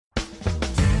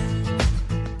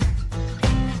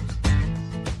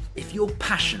you're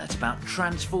passionate about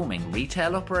transforming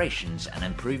retail operations and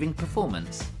improving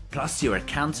performance, plus you're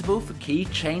accountable for key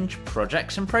change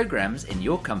projects and programs in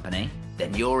your company,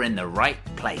 then you're in the right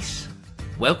place.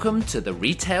 Welcome to the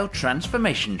Retail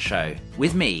Transformation Show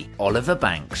with me, Oliver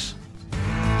Banks.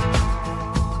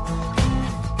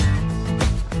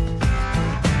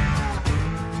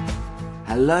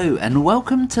 Hello and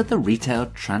welcome to the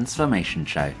Retail Transformation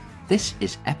Show. This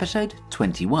is episode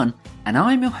 21 and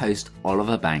I'm your host,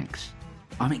 Oliver Banks.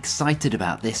 I'm excited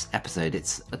about this episode.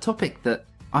 It's a topic that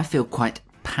I feel quite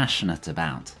passionate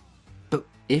about. But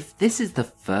if this is the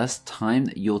first time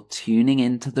that you're tuning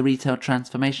into the Retail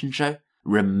Transformation Show,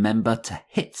 remember to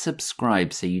hit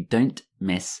subscribe so you don't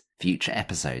miss future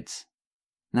episodes.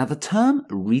 Now, the term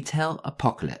retail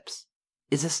apocalypse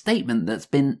is a statement that's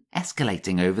been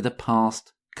escalating over the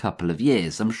past couple of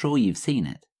years. I'm sure you've seen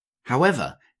it.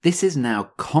 However, this is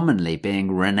now commonly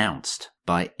being renounced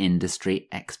by industry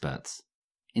experts.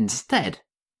 Instead,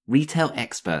 retail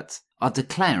experts are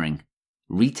declaring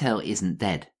retail isn't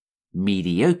dead,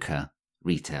 mediocre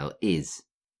retail is,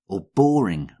 or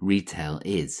boring retail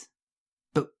is.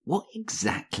 But what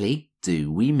exactly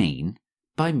do we mean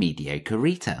by mediocre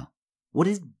retail? What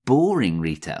is boring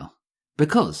retail?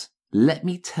 Because let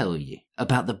me tell you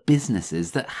about the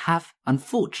businesses that have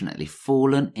unfortunately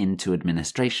fallen into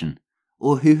administration,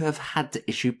 or who have had to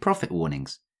issue profit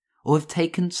warnings, or have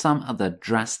taken some other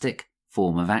drastic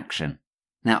form of action.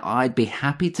 Now, I'd be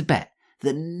happy to bet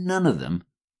that none of them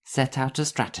set out a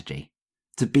strategy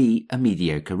to be a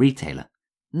mediocre retailer.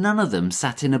 None of them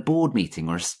sat in a board meeting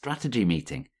or a strategy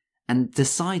meeting and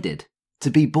decided to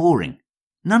be boring.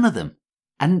 None of them.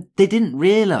 And they didn't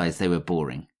realise they were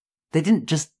boring. They didn't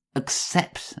just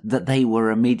accept that they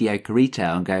were a mediocre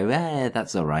retailer and go,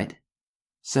 that's all right.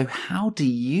 So how do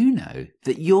you know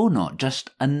that you're not just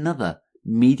another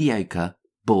mediocre,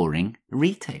 boring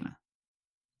retailer?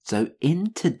 So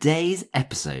in today's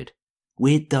episode,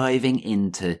 we're diving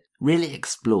into really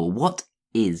explore what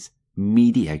is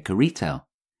mediocre retail.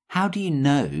 How do you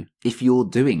know if you're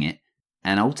doing it?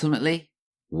 And ultimately,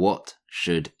 what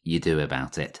should you do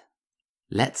about it?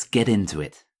 Let's get into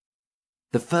it.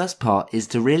 The first part is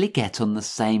to really get on the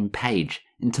same page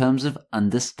in terms of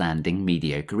understanding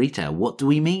mediocre retail. What do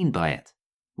we mean by it?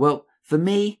 Well, for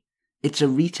me, it's a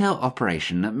retail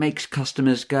operation that makes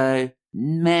customers go,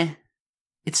 meh.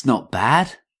 It's not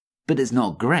bad, but it's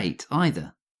not great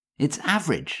either. It's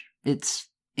average. It's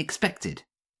expected.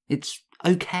 It's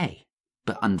okay.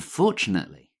 But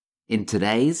unfortunately, in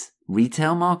today's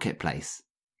retail marketplace,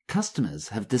 customers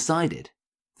have decided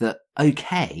that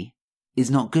okay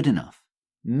is not good enough.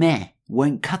 Meh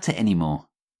won't cut it anymore.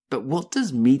 But what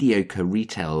does mediocre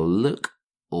retail look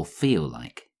or feel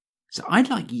like? So I'd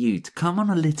like you to come on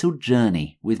a little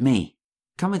journey with me.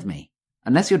 Come with me.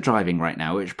 Unless you're driving right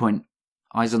now, at which point,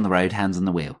 eyes on the road, hands on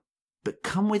the wheel. But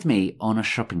come with me on a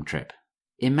shopping trip.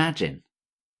 Imagine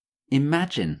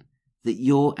that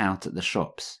you're out at the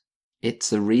shops.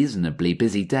 It's a reasonably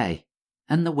busy day,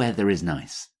 and the weather is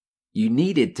nice. You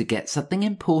needed to get something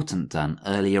important done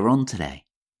earlier on today,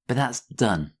 but that's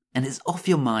done, and it's off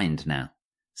your mind now.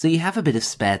 So you have a bit of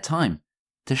spare time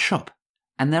to shop,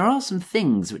 and there are some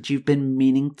things which you've been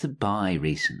meaning to buy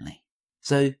recently.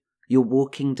 So you're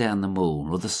walking down the mall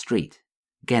or the street.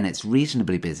 Again, it's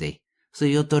reasonably busy, so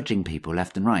you're dodging people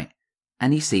left and right,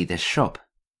 and you see this shop.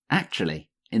 Actually,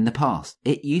 in the past,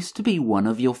 it used to be one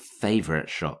of your favourite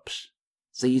shops.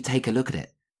 So you take a look at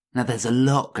it. Now there's a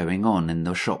lot going on in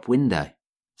the shop window.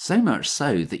 So much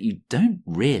so that you don't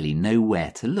really know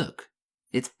where to look.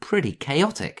 It's pretty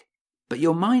chaotic. But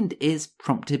your mind is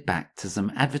prompted back to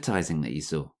some advertising that you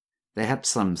saw. They had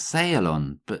some sale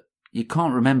on, but you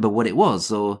can't remember what it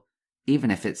was, or even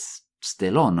if it's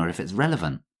still on or if it's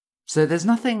relevant. So there's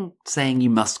nothing saying you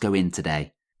must go in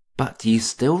today. But you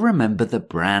still remember the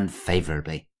brand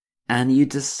favourably, and you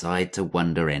decide to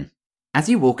wander in. As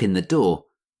you walk in the door,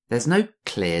 there's no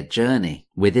clear journey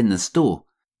within the store.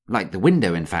 Like the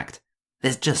window, in fact.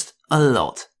 There's just a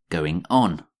lot going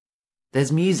on.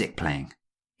 There's music playing.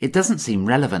 It doesn't seem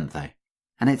relevant though,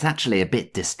 and it's actually a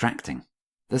bit distracting.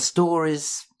 The store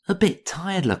is a bit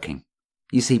tired looking.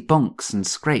 You see bonks and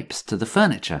scrapes to the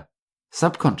furniture.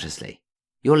 Subconsciously,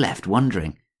 you're left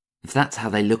wondering, if that's how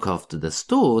they look after the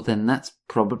store, then that's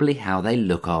probably how they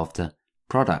look after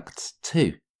products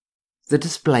too. The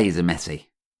displays are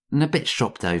messy and a bit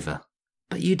shopped over,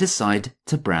 but you decide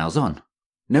to browse on.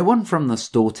 No one from the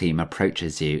store team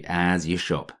approaches you as you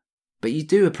shop, but you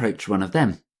do approach one of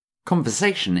them.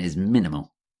 Conversation is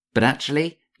minimal, but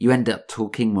actually you end up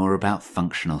talking more about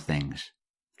functional things.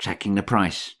 Checking the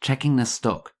price, checking the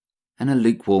stock, and a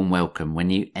lukewarm welcome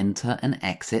when you enter and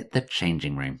exit the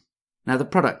changing room. Now the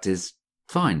product is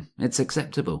fine, it's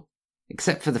acceptable,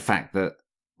 except for the fact that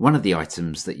one of the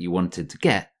items that you wanted to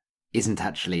get isn't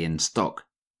actually in stock,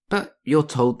 but you're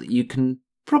told that you can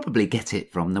probably get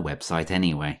it from the website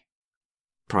anyway.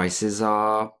 Prices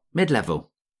are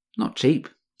mid-level, not cheap,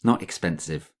 not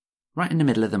expensive, right in the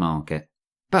middle of the market.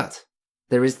 But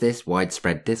there is this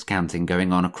widespread discounting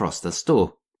going on across the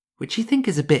store, which you think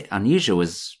is a bit unusual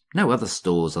as no other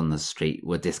stores on the street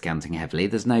were discounting heavily.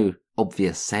 There's no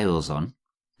obvious sales on.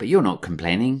 But you're not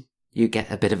complaining. You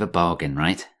get a bit of a bargain,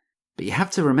 right? But you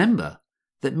have to remember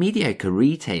that mediocre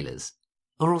retailers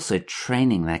are also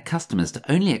training their customers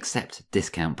to only accept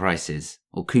discount prices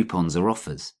or coupons or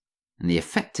offers. And the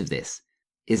effect of this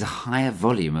is a higher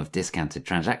volume of discounted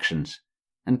transactions,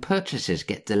 and purchases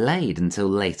get delayed until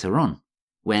later on,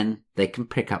 when they can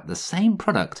pick up the same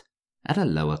product at a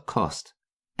lower cost.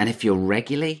 And if you're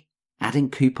regularly adding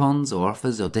coupons or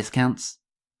offers or discounts,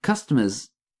 customers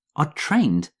are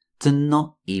trained to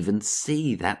not even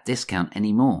see that discount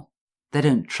anymore. They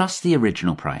don't trust the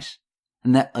original price,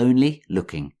 and they're only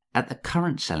looking at the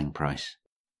current selling price.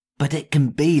 But it can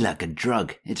be like a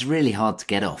drug. It's really hard to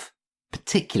get off,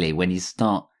 particularly when you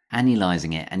start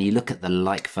analysing it and you look at the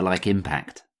like-for-like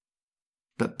impact.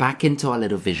 But back into our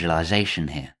little visualisation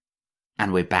here,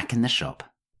 and we're back in the shop.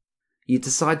 You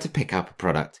decide to pick up a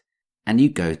product, and you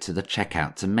go to the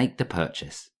checkout to make the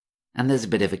purchase. And there's a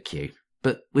bit of a queue,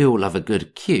 but we all love a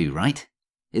good queue, right?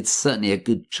 It's certainly a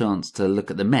good chance to look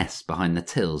at the mess behind the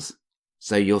tills.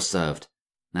 So you're served.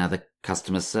 Now the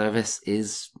customer service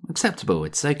is acceptable,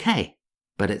 it's okay.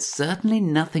 But it's certainly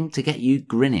nothing to get you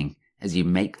grinning as you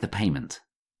make the payment.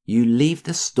 You leave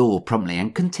the store promptly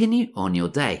and continue on your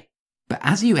day. But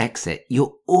as you exit,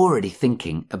 you're already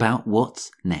thinking about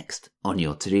what's next on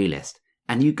your to-do list,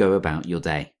 and you go about your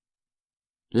day.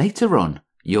 Later on,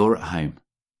 you're at home.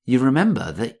 You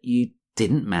remember that you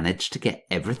didn't manage to get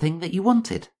everything that you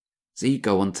wanted. So you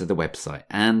go onto the website,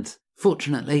 and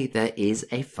fortunately there is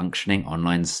a functioning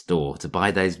online store to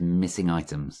buy those missing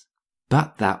items.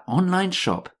 But that online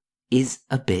shop is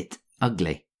a bit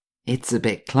ugly. It's a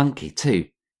bit clunky too,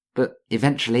 but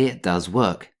eventually it does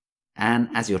work. And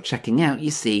as you're checking out,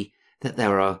 you see that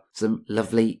there are some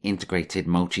lovely integrated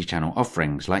multi-channel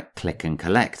offerings like click and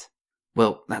collect.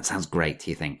 Well, that sounds great,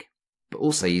 you think. But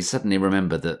also you suddenly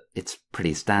remember that it's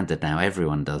pretty standard now.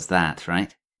 Everyone does that,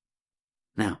 right?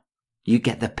 Now, you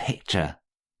get the picture.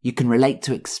 You can relate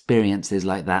to experiences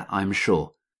like that, I'm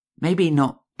sure. Maybe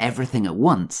not everything at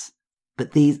once,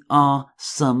 but these are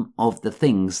some of the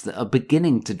things that are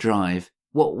beginning to drive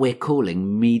what we're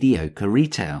calling mediocre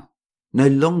retail. No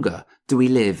longer do we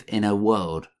live in a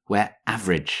world where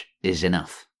average is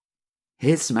enough.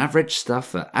 Here's some average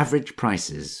stuff at average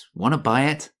prices. Want to buy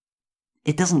it?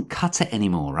 It doesn't cut it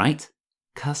anymore, right?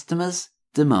 Customers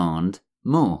demand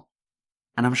more.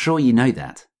 And I'm sure you know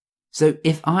that. So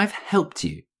if I've helped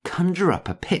you conjure up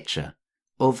a picture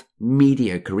of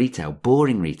mediocre retail,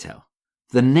 boring retail,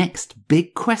 the next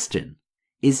big question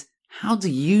is, how do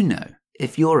you know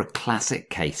if you're a classic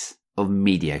case of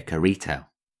mediocre retail?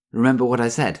 Remember what I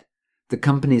said? The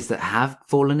companies that have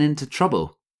fallen into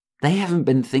trouble, they haven't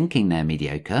been thinking they're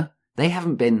mediocre. They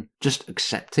haven't been just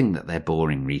accepting that they're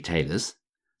boring retailers.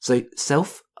 So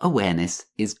self-awareness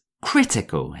is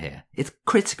critical here. It's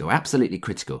critical, absolutely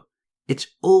critical. It's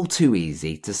all too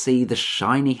easy to see the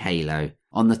shiny halo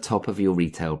on the top of your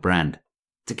retail brand,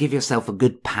 to give yourself a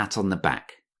good pat on the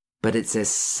back. But it's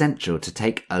essential to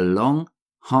take a long,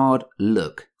 hard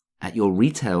look at your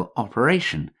retail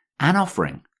operation and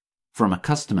offering from a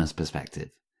customer's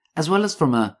perspective, as well as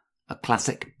from a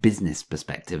classic business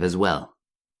perspective as well.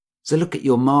 So look at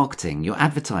your marketing, your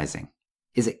advertising.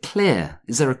 Is it clear?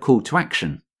 Is there a call to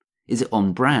action? Is it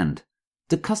on brand?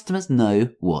 Do customers know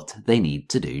what they need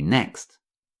to do next?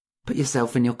 Put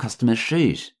yourself in your customer's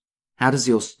shoes. How does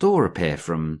your store appear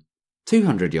from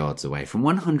 200 yards away, from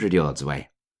 100 yards away,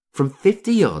 from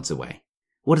 50 yards away?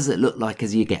 What does it look like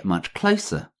as you get much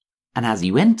closer? And as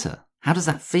you enter, how does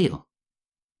that feel?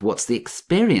 What's the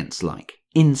experience like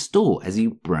in store as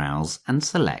you browse and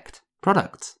select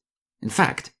products? In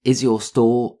fact, is your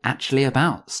store actually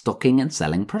about stocking and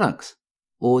selling products?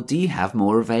 Or do you have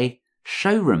more of a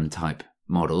showroom type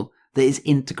model that is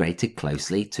integrated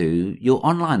closely to your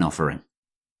online offering?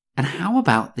 And how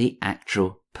about the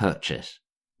actual purchase?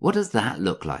 What does that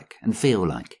look like and feel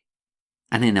like?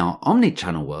 And in our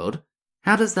omni-channel world,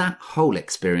 how does that whole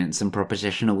experience and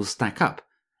proposition all stack up?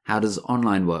 How does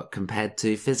online work compared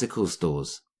to physical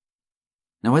stores?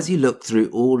 Now, as you look through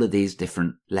all of these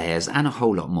different layers, and a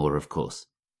whole lot more, of course,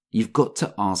 you've got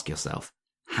to ask yourself,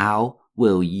 how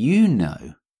will you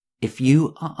know if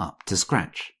you are up to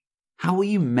scratch? How will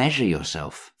you measure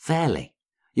yourself fairly?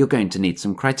 You're going to need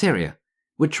some criteria,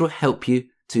 which will help you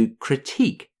to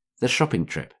critique the shopping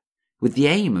trip with the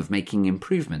aim of making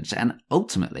improvements and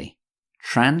ultimately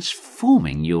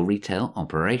transforming your retail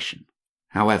operation.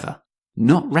 However,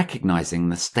 not recognizing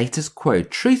the status quo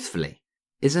truthfully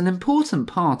is an important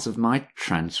part of my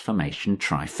transformation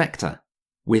trifecta.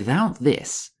 Without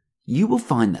this, you will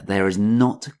find that there is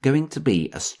not going to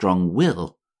be a strong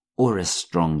will or a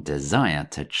strong desire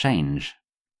to change.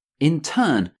 In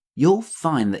turn, you'll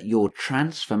find that your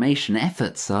transformation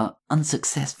efforts are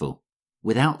unsuccessful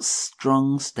without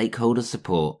strong stakeholder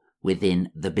support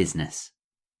within the business.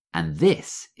 And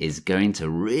this is going to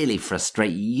really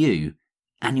frustrate you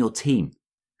and your team.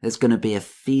 There's going to be a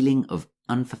feeling of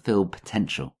unfulfilled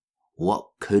potential. What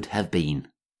could have been?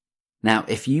 Now,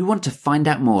 if you want to find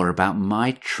out more about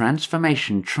my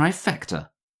transformation trifecta,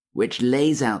 which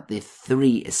lays out the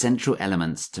 3 essential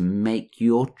elements to make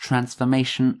your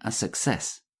transformation a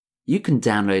success, you can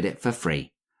download it for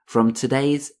free from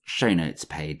today's show notes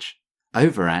page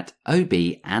over at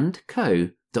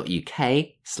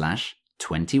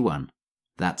ob&co.uk/21.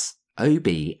 That's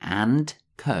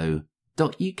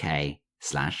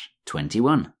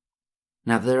ob&co.uk/21.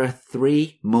 Now, there are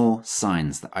 3 more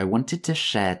signs that I wanted to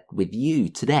share with you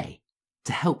today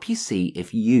to help you see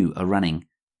if you are running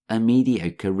a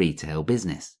mediocre retail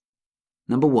business.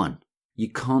 Number 1,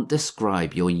 you can't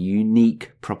describe your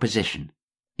unique proposition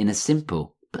in a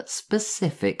simple but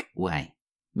specific way.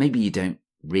 Maybe you don't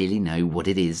really know what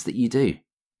it is that you do.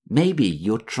 Maybe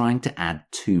you're trying to add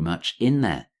too much in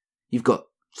there. You've got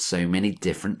so many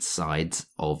different sides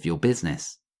of your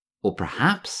business. Or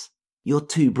perhaps you're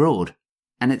too broad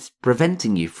and it's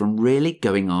preventing you from really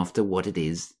going after what it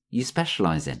is you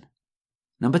specialize in.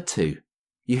 Number 2,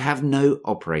 you have no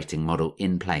operating model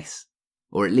in place,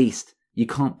 or at least you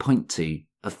can't point to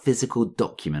a physical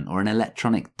document or an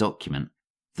electronic document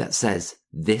that says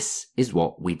this is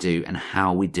what we do and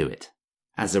how we do it.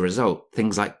 As a result,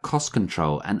 things like cost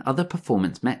control and other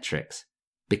performance metrics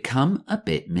become a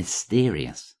bit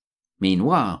mysterious.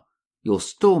 Meanwhile, your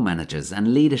store managers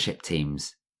and leadership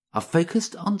teams are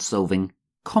focused on solving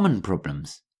common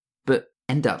problems, but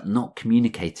end up not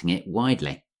communicating it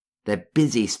widely. They're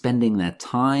busy spending their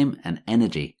time and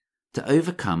energy to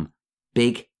overcome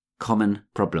big, common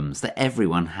problems that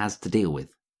everyone has to deal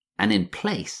with. And in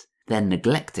place, they're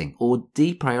neglecting or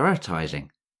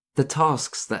deprioritizing the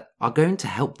tasks that are going to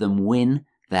help them win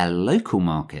their local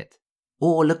market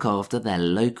or look after their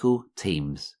local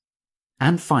teams.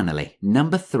 And finally,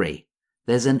 number 3,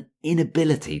 there's an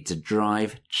inability to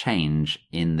drive change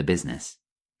in the business.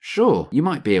 Sure, you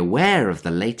might be aware of the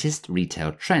latest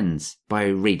retail trends by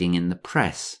reading in the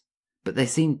press, but they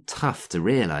seem tough to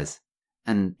realize.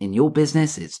 And in your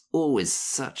business, it's always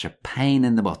such a pain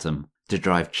in the bottom to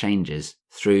drive changes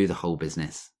through the whole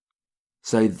business.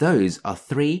 So those are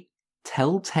 3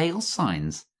 telltale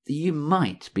signs that you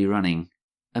might be running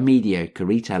a mediocre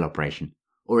retail operation,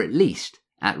 or at least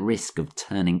at risk of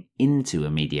turning into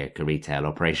a mediocre retail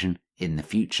operation in the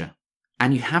future.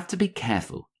 And you have to be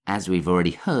careful. As we've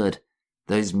already heard,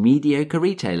 those mediocre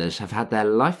retailers have had their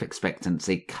life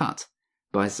expectancy cut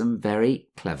by some very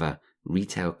clever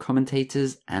retail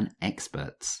commentators and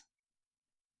experts.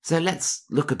 So let's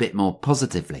look a bit more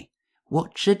positively.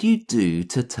 What should you do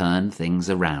to turn things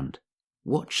around?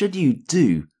 What should you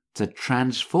do to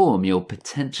transform your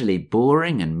potentially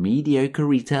boring and mediocre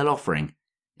retail offering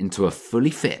into a fully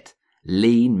fit,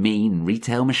 lean, mean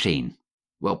retail machine?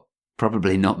 Well,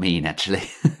 probably not mean, actually.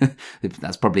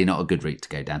 That's probably not a good route to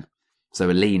go down.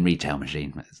 So a lean retail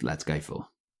machine, let's go for.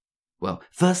 Well,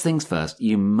 first things first,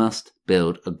 you must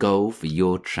build a goal for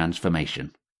your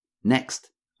transformation.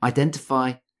 Next,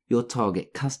 identify your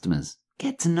target customers.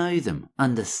 Get to know them,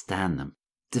 understand them.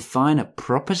 Define a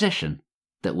proposition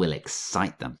that will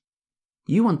excite them.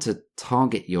 You want to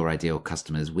target your ideal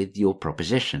customers with your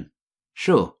proposition.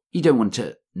 Sure, you don't want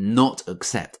to not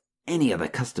accept any other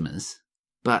customers,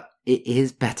 but it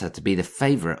is better to be the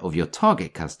favorite of your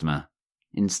target customer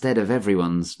instead of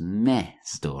everyone's meh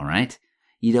store, right?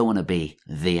 You don't want to be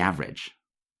the average.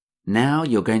 Now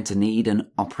you're going to need an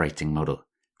operating model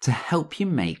to help you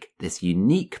make this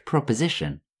unique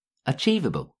proposition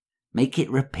achievable. Make it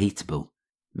repeatable.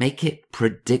 Make it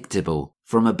predictable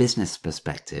from a business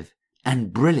perspective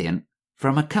and brilliant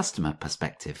from a customer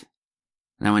perspective.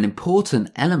 Now, an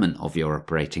important element of your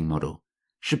operating model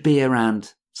should be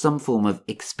around some form of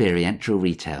experiential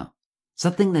retail,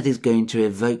 something that is going to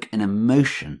evoke an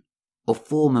emotion or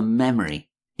form a memory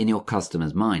in your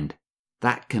customer's mind.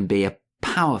 That can be a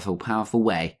powerful, powerful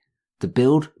way to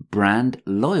build brand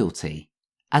loyalty,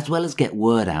 as well as get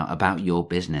word out about your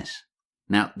business.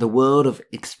 Now, the world of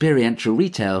experiential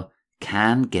retail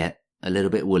can get a little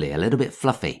bit woolly, a little bit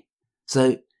fluffy.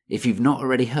 So if you've not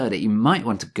already heard it, you might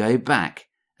want to go back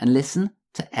and listen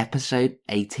to episode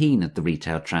 18 of the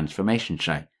Retail Transformation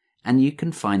Show. And you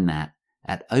can find that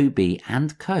at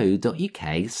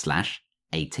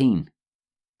ob&co.uk/18.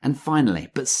 And finally,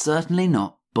 but certainly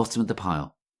not bottom of the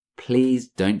pile, please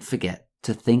don't forget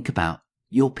to think about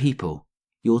your people,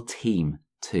 your team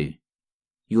too.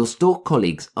 Your store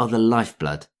colleagues are the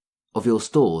lifeblood of your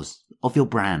stores, of your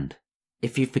brand.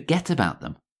 If you forget about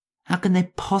them, how can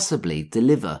they possibly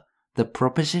deliver the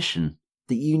proposition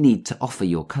that you need to offer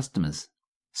your customers?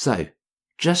 So,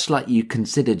 just like you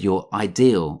considered your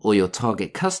ideal or your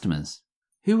target customers,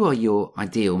 who are your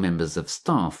ideal members of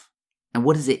staff? And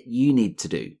what is it you need to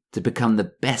do to become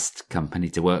the best company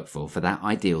to work for that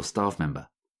ideal staff member?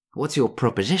 What's your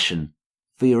proposition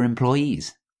for your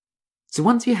employees? So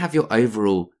once you have your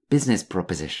overall business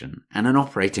proposition and an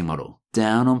operating model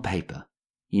down on paper,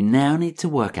 you now need to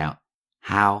work out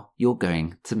how you're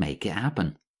going to make it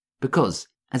happen. Because,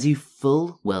 as you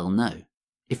full well know,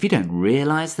 if you don't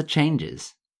realize the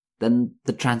changes, then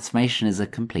the transformation is a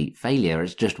complete failure.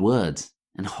 It's just words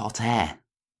and hot air.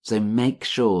 So make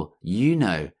sure you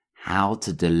know how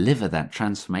to deliver that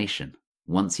transformation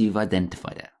once you've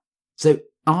identified it. So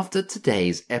after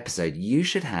today's episode, you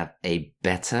should have a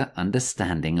better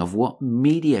understanding of what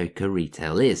mediocre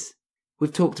retail is.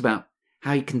 We've talked about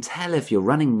how you can tell if you're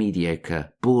running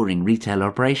mediocre, boring retail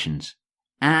operations.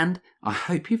 And I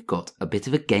hope you've got a bit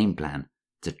of a game plan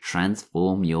to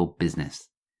transform your business.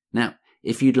 Now,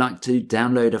 if you'd like to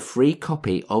download a free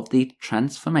copy of the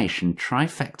Transformation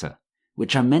Trifecta,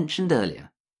 which I mentioned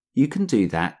earlier, you can do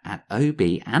that at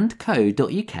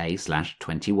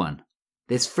ob&co.uk/21.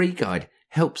 This free guide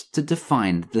helps to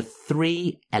define the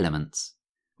 3 elements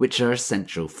which are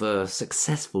essential for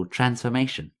successful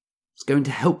transformation. It's going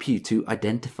to help you to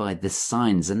identify the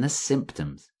signs and the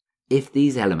symptoms if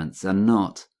these elements are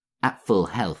not at full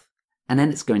health. And then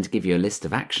it's going to give you a list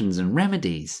of actions and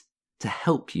remedies to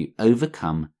help you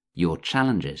overcome your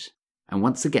challenges. And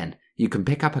once again, you can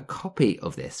pick up a copy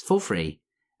of this for free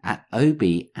at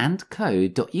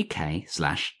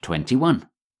ob&co.uk/21.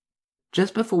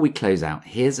 Just before we close out,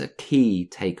 here's a key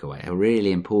takeaway, a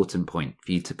really important point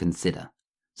for you to consider.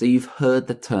 So you've heard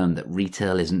the term that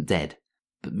retail isn't dead,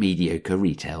 but mediocre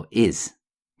retail is.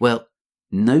 Well,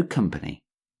 no company,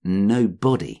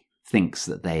 nobody thinks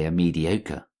that they are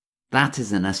mediocre. That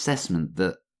is an assessment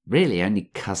that really only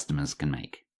customers can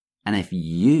make. And if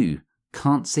you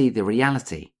can't see the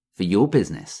reality for your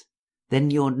business, then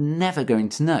you're never going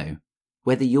to know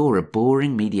whether you're a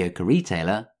boring mediocre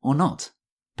retailer or not.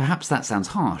 Perhaps that sounds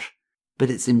harsh, but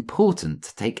it's important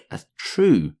to take a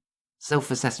true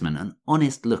self-assessment, an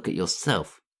honest look at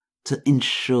yourself to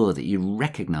ensure that you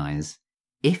recognize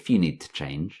if you need to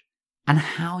change and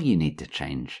how you need to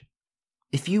change.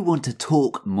 If you want to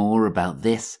talk more about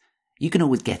this, you can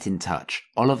always get in touch,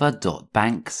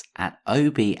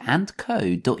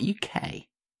 oliver.banks@ob&co.uk,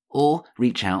 or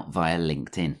reach out via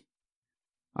LinkedIn.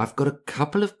 I've got a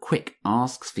couple of quick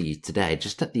asks for you today,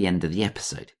 just at the end of the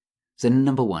episode. So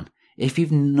number 1, if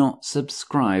you've not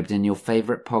subscribed in your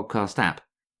favourite podcast app,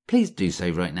 please do so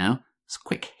right now. It's a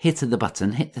quick hit of the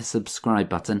button, hit the subscribe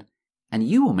button, and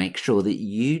you will make sure that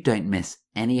you don't miss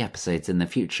any episodes in the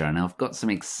future. And I've got some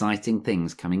exciting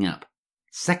things coming up.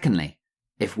 Secondly,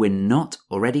 if we're not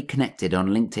already connected on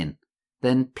LinkedIn,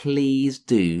 then please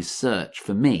do search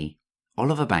for me,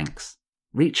 Oliver Banks.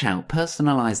 Reach out,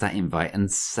 personalise that invite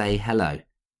and say hello.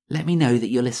 Let me know that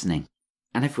you're listening.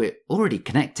 And if we're already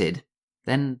connected,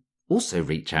 then also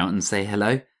reach out and say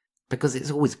hello, because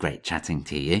it's always great chatting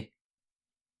to you.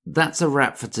 That's a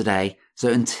wrap for today.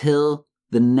 So until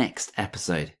the next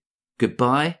episode,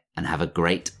 goodbye and have a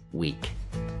great week.